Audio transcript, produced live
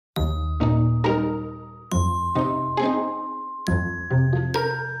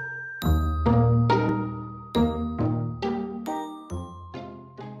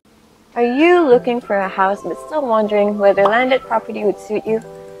Are you looking for a house but still wondering whether landed property would suit you?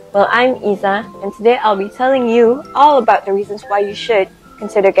 Well, I'm Isa, and today I'll be telling you all about the reasons why you should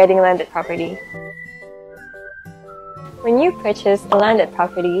consider getting landed property. When you purchase a landed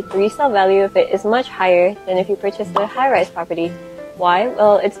property, the resale value of it is much higher than if you purchased a high-rise property. Why?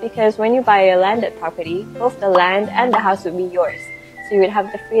 Well, it's because when you buy a landed property, both the land and the house would be yours. So you would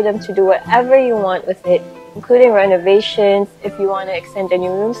have the freedom to do whatever you want with it, including renovations. If you want to extend any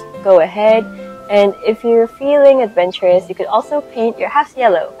rooms, go ahead. And if you're feeling adventurous, you could also paint your house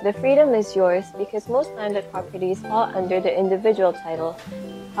yellow. The freedom is yours because most landed properties fall under the individual title.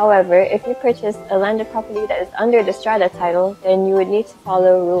 However, if you purchase a landed property that is under the strata title, then you would need to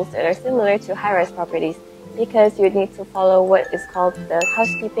follow rules that are similar to high-rise properties because you would need to follow what is called the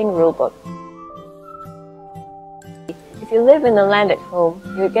housekeeping rulebook. If you live in a landed home,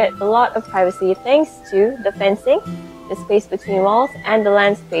 you would get a lot of privacy thanks to the fencing, the space between walls, and the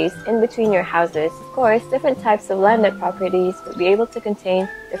land space in between your houses. Of course, different types of landed properties would be able to contain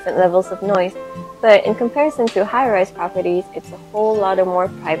different levels of noise, but in comparison to high-rise properties, it's a whole lot more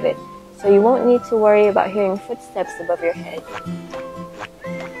private, so you won't need to worry about hearing footsteps above your head.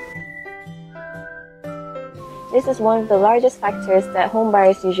 This is one of the largest factors that home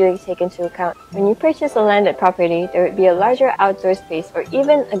buyers usually take into account. When you purchase a landed property, there would be a larger outdoor space or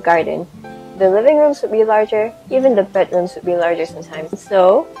even a garden. The living rooms would be larger, even the bedrooms would be larger sometimes.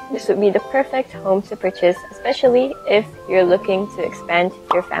 So, this would be the perfect home to purchase, especially if you're looking to expand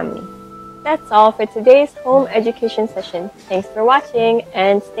your family. That's all for today's home education session. Thanks for watching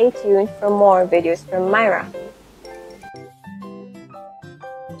and stay tuned for more videos from Myra.